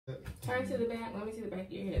Turn to the back. Let me see the back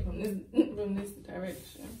of your head from this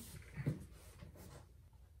direction.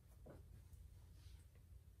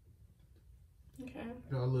 Okay.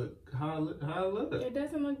 How I look? It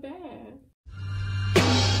doesn't look bad.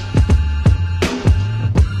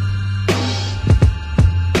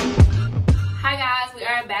 Hi guys, we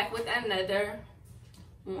are back with another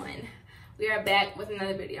one. We are back with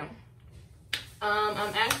another video.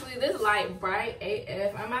 I'm actually, this light bright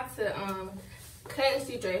AF. I'm about to cut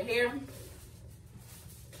and your hair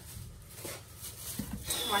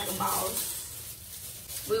like a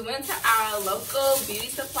boss. We went to our local beauty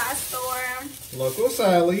supply store. Local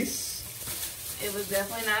Sally's. It was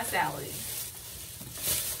definitely not Sally's.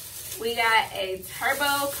 We got a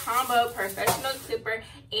turbo combo professional clipper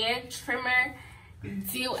and trimmer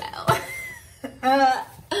duo.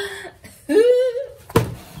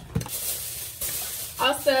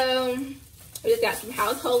 Also, we just got some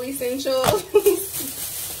household essentials.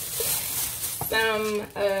 Some,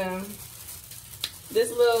 this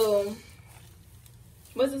little,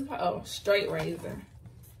 what's this called? Oh, straight razor.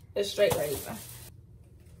 A straight razor.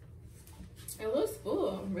 It looks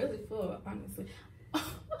full, really full, honestly.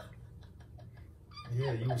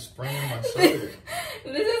 Yeah, you was spraying my shoulder.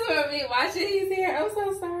 This is for me watching his hair. I'm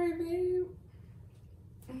so sorry, babe.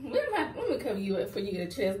 Let me cover you up for you get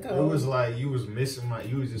a chest cold. It was like you was missing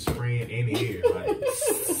you was just spraying in the air. Like.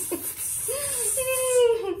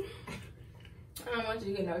 I don't want you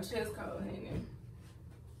to get no chest cold, honey.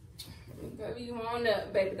 Let me cover you on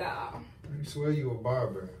up, baby doll. I swear you a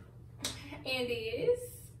barber. And is.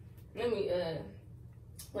 Let me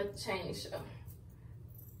let the chain show.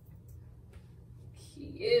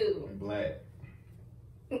 Cute. Black.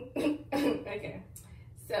 Okay.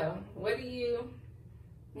 So what you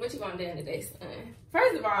gonna do today, son?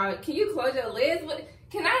 First of all, can you close your legs?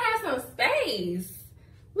 Can I have some space?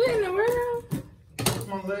 What in the world? Close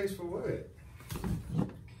my legs for what?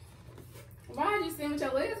 Why are you sitting with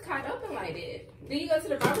your legs caught open like that? Do you go to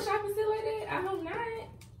the barbershop and sit like that? I hope not.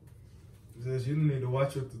 Just you need to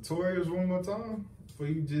watch your tutorials one more time before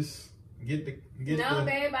you just get the. No,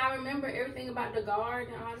 babe, I remember everything about the guard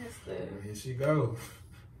and all that stuff. Here she go.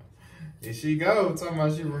 Here she go. Talking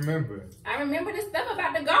about she remember. I remember the stuff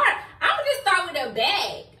about the guard. I'm gonna just start with the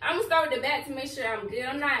back. I'm gonna start with the back to make sure I'm good.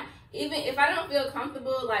 I'm not, even if I don't feel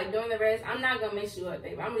comfortable like doing the rest, I'm not gonna mess you up,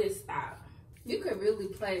 babe. I'm gonna just stop. You could really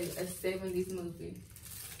play a 70s movie.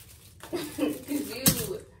 Cause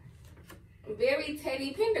you very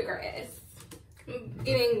Teddy Pendergrass.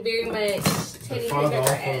 Getting very much Teddy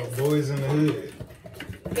Pendergrass. Off of Boys in the Hood.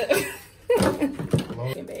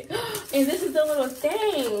 And this is the little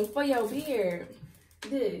thing for your beard.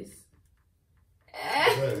 This.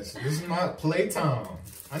 Yes, this is not playtime.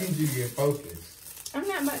 I need you to get focused. I'm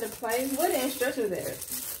not about to play. What are the instructions there?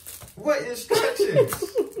 What instructions?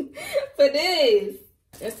 For this.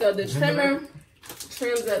 And so the trimmer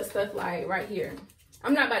trims up stuff like right here.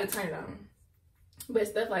 I'm not about to turn it on. But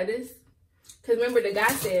stuff like this. Because remember the guy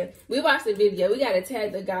said, we watched the video. We got to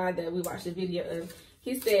tag the guy that we watched the video of.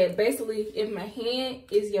 He said, basically, if my hand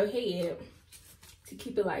is your head, to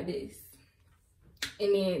keep it like this.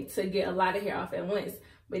 And then to get a lot of hair off at once.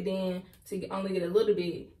 But then to only get a little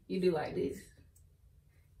bit, you do like this.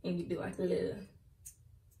 And you do like a little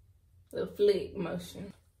flick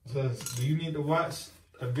motion. So, do you need to watch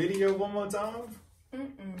a video one more time?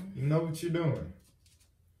 You know what you're doing.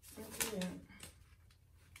 Yeah.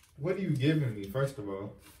 What are you giving me, first of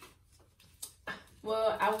all?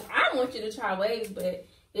 Well, I want you to try waves, but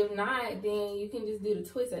if not, then you can just do the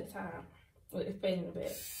twist at the time with the fade in the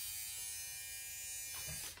back.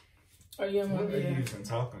 Or you don't want to do that? What are you even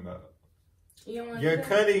talking about? You don't want You're to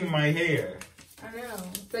cutting my hair. I know.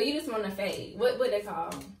 So you just want to fade. What they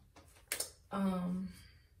call?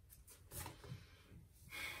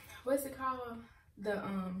 What's it called? The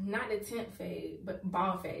not the temp fade, but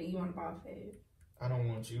ball fade. You want a ball fade? I don't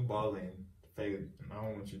want you balling fade. I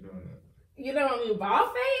don't want you doing that. You don't want me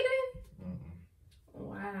ball fading? Mm-mm.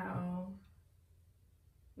 Wow.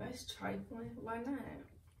 That's trifling. Why not?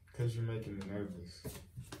 Because you're making me nervous.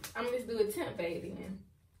 I'm just do a temp fade then.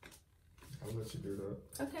 I'll let you do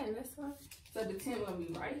that. Okay, that's fine. So the temp gonna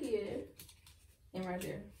be right here and right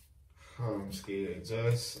there. Oh, I'm scared.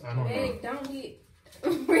 Just, I don't know. Babe, don't get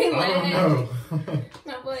relax. I don't know.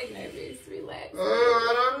 My boy nervous. Relax. Oh,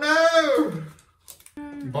 I don't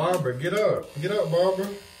know. Barbara, get up. Get up, Barbara.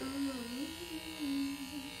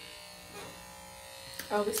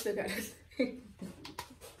 Oh, we still got this.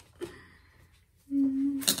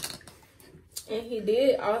 And he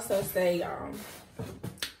did also say, y'all,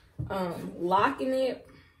 locking it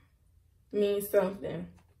means something.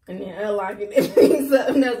 And then unlocking it means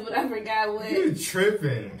something else, but I forgot what. You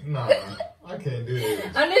tripping. Nah, I can't do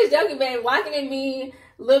this. I'm just joking, babe. Locking it means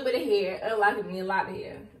a little bit of hair. Unlocking me a lot of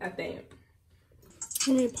hair, I think.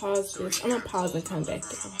 Let me pause this. I'm going to pause and come back.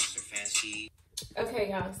 Okay,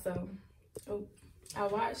 y'all. So, I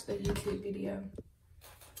watched the YouTube video.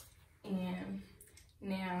 And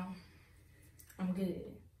now I'm good.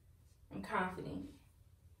 I'm confident.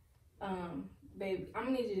 Babe, I'm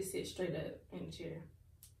going to need you to sit straight up in the chair.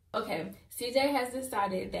 Okay, CJ has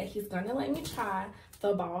decided that he's gonna let me try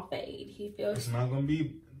the ball fade. He feels it's not gonna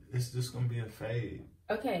be. It's just gonna be a fade.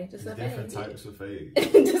 Okay, just a fade. Different types of fade.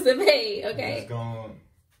 Just a fade. Okay.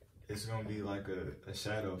 It's gonna be like a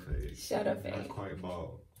shadow fade. Shadow fade. Not quite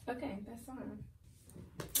bald. Okay, that's fine.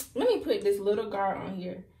 Let me put this little guard on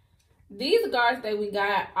here. These guards that we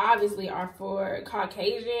got obviously are for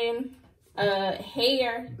Caucasian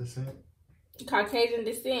hair. Descent. Caucasian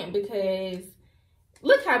descent, because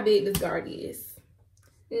look how big this guard is.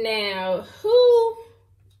 Now,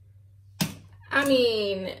 I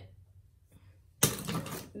mean,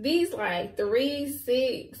 these like 3,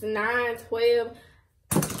 6, 9, 12.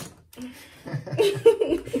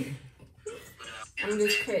 I'm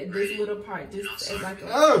just cutting this little part just as like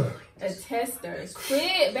a tester.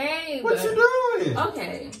 Quit, babe. What you doing?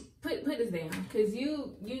 Okay, put this down, cause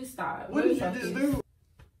you stop. What did you just do?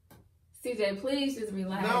 CJ, please just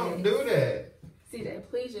relax. Don't do that. CJ,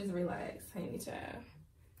 please just relax, honey child.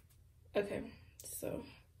 Okay, so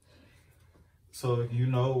you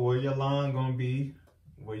know where your line gonna be,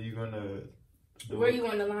 where you gonna do where you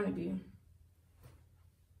want the line to be.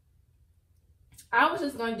 I was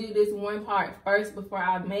just gonna do this one part first before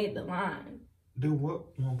I made the line. Do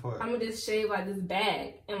what one part? I'm gonna just shave like this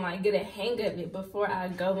back and like get a hang of it before I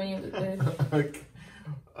go in with this. Okay.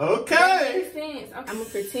 That makes sense. I'm gonna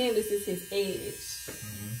pretend this is his edge.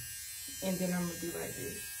 And then I'm gonna do like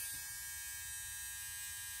this.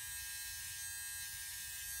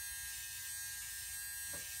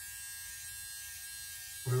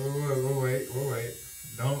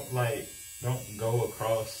 Wait. Don't go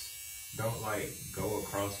across. Don't go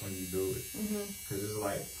across when you do it. Cause it's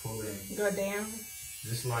like pulling. Go down.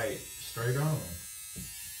 Just like straight on.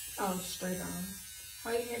 Oh, straight on.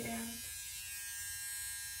 Hold your head down.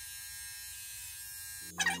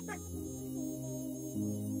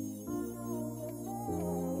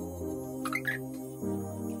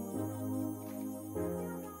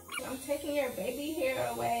 I'm taking your baby hair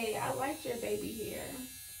away. I like your baby hair.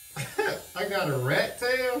 I got a rat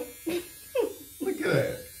tail? Look at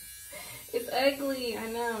that. It's ugly, I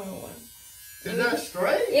know. Is that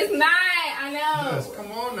straight? It's not, I know. Yes,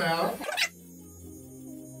 come on now. Okay.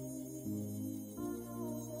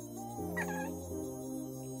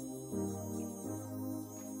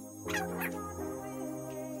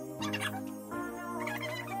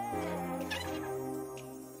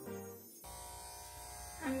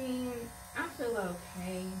 I mean, I feel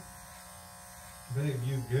okay. Babe,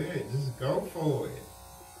 you good. Just go for it.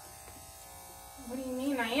 What do you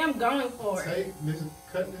mean? I am going for it.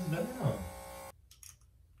 Cut this down.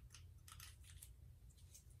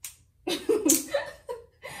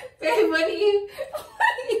 Babe, what do you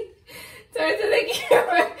turn to the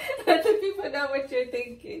camera? Let the people know what you're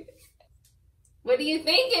thinking. What are you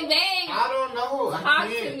thinking, babe? I don't know. Talk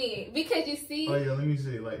to me. Because you see. Oh yeah, let me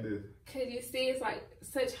see it like this. Because you see, it's like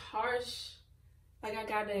such harsh. Like I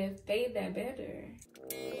gotta fade that better.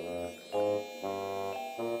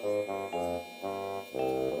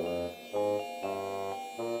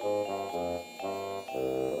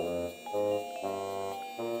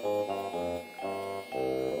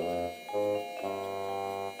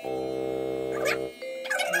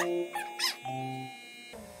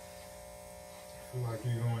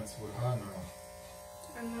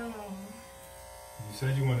 You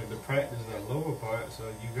said you wanted to practice that lower part, so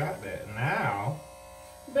you got that. Now.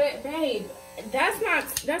 But babe, that's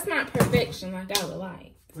not perfection like I would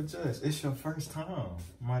like. But just, it's your first time,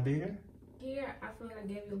 my dear. Here, I feel like I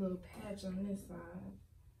gave you a little patch on this side.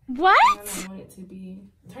 What? I don't want it to be.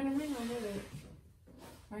 Turn around with it.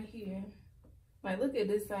 Right here. Like, look at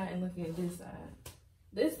this side and look at this side.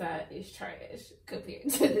 This side is trash compared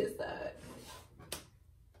to this side.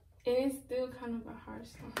 And it's still kind of a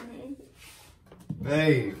harsh line.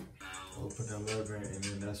 Babe. We'll put that logo in, and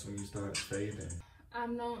then that's when you start fading. I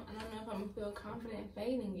don't know if I'm gonna feel confident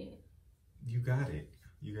fading it. You got it.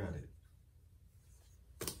 You got it.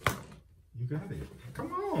 You got it.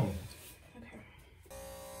 Come on.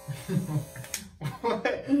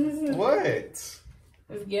 Okay. What? It's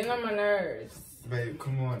getting on my nerves. Babe,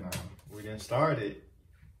 come on now. We didn't start it.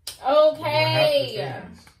 Okay.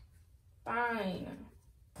 Fine.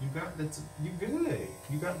 You got the, you good.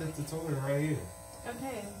 You got the tutorial right here.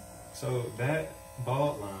 Okay. So that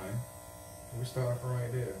bald line, we start from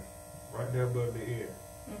right there above the ear.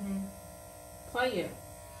 Play it.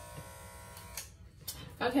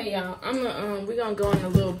 Okay, y'all. We're gonna go on a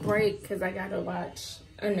little break because I gotta watch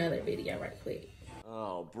another video right quick.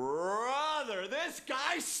 Oh, brother, this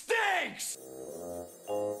guy stinks!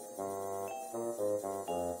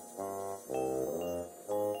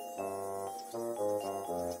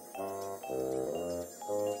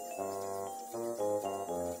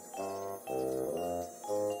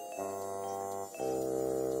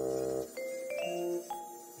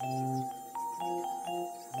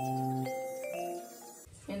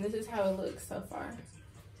 And this is how it looks so far.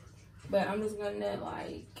 But I'm just gonna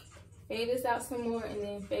like fade this out some more and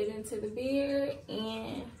then fade into the beard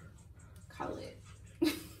and call it.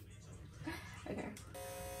 Okay.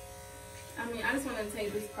 I mean, I just want to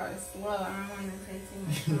take this part slow. I don't want to take too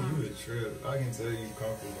much time. You a trip. I can tell you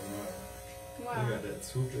comfortable now. Wow. You got that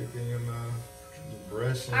toothpick in your mouth. You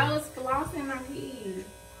brushing. I was flossing my teeth.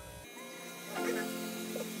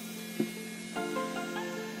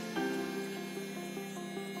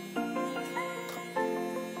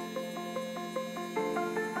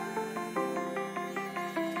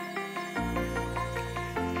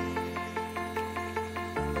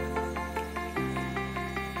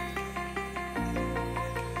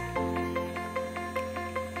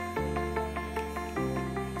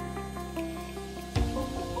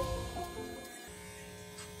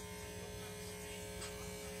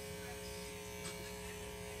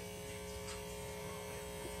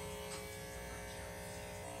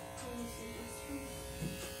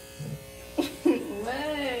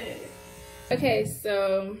 What? Okay,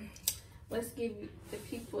 so let's give the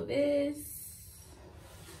people this.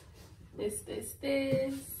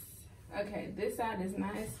 Okay, this side is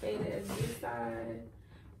not as faded as this side.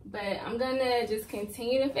 But I'm gonna just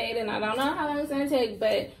continue to fade, and I don't know how long it's gonna take,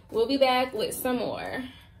 but we'll be back with some more.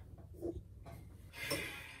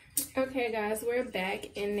 Okay guys, we're back,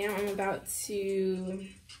 and now I'm about to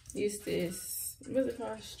use this, what's it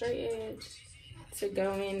called, straight edge, to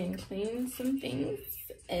go in and clean some things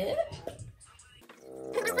up.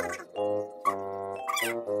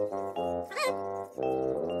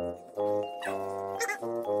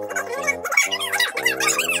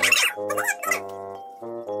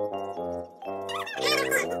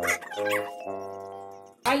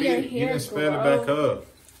 How your hair you can spell it back up.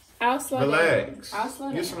 I'll slow Relax. down. I'll slow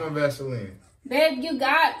down. Get some more Vaseline. Babe, you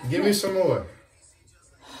got. Give me some more.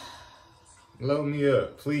 Load me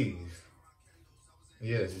up, please.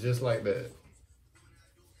 Yes, just like that.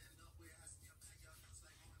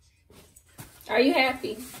 Are you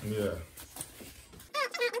happy? Yeah.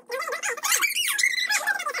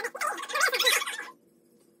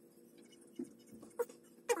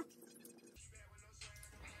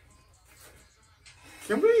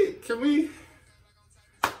 Can we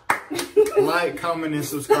like, comment, and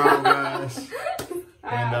subscribe, guys?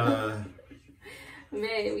 And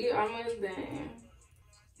babe, we almost done.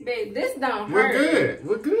 Babe, this don't hurt. We're good.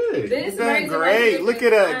 We're good. This We're doing great. Look at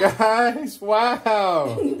that, guys.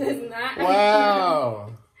 Wow. Does not.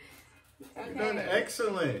 Wow. Okay. You're doing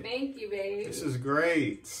excellent. Thank you, babe. This is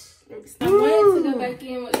great. I wanted to go back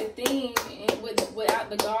in with the thing and without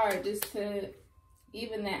the guard, just to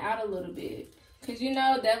even that out a little bit. Because you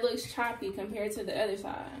know that looks choppy compared to the other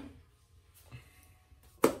side.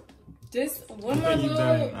 Just one more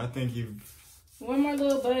little. I think you've. One more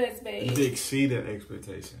little buzz, babe. You exceeded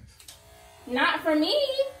expectations. Not for me.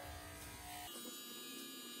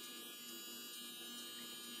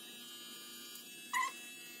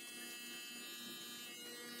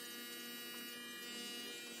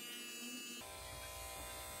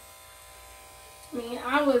 I mean,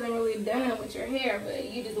 I wasn't really done with your hair, but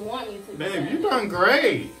you just want me to. Babe, you done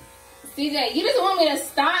great. CJ, you just want me to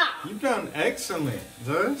stop. You've done excellent,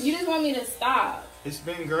 Just. You just want me to stop. It's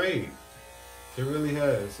been great. It really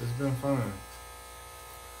has. It's been fun.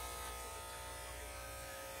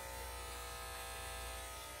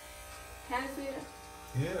 Has it?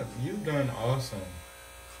 Yeah, you've done awesome.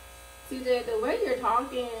 CJ, the way you're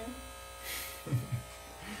talking,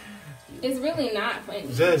 it's really not funny.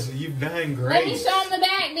 Just, you've done great. Let me show him the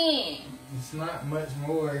back then. It's not much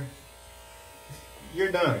more.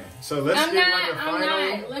 You're done. So let's get like a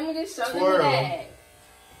final Let me just show them twirl. the back.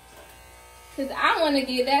 Because I want to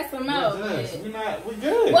get that some more. We're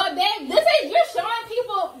good. Well, babe, you're showing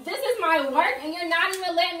people, this is my work, and you're not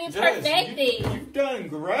even letting me perfect it. You've done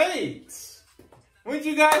great. What'd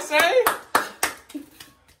you guys say?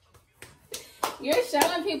 You're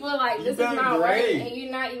showing people like this is my work, and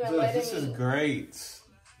you're not even letting me. This is great.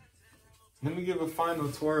 Let me give a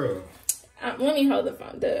final twirl. Let me hold the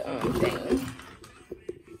phone, thing.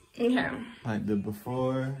 Okay. Like the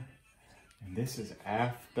before, and this is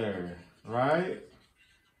after, right?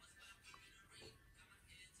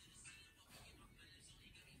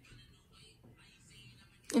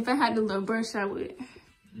 If I had the little brush, I would.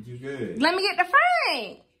 You good? Let me get the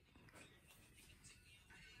front.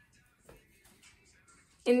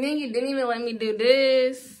 And then you didn't even let me do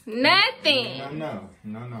this. Nothing. No.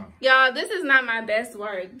 Y'all, this is not my best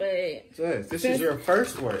work, but... Jess, this is your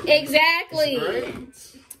first work. Exactly.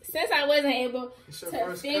 It's great. Since I wasn't able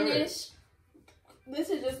to finish, cut. this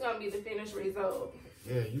is just going to be the finished result.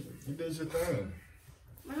 Yeah, you did your thing.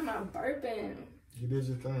 Why am I burping? You did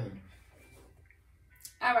your thing.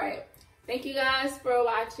 All right. Thank you guys for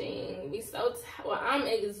watching. I'm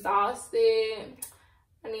exhausted.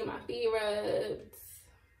 I need my feet rubbed.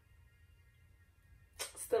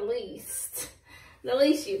 It's the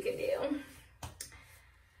least you can do.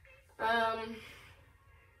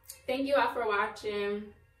 Thank you all for watching.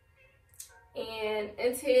 And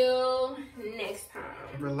until next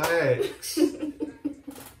time. Relax.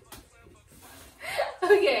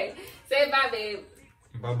 Okay. Say bye, babe.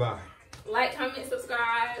 Bye-bye. Like, comment,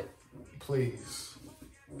 subscribe. Please.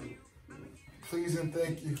 Please and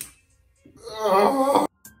thank you. Oh.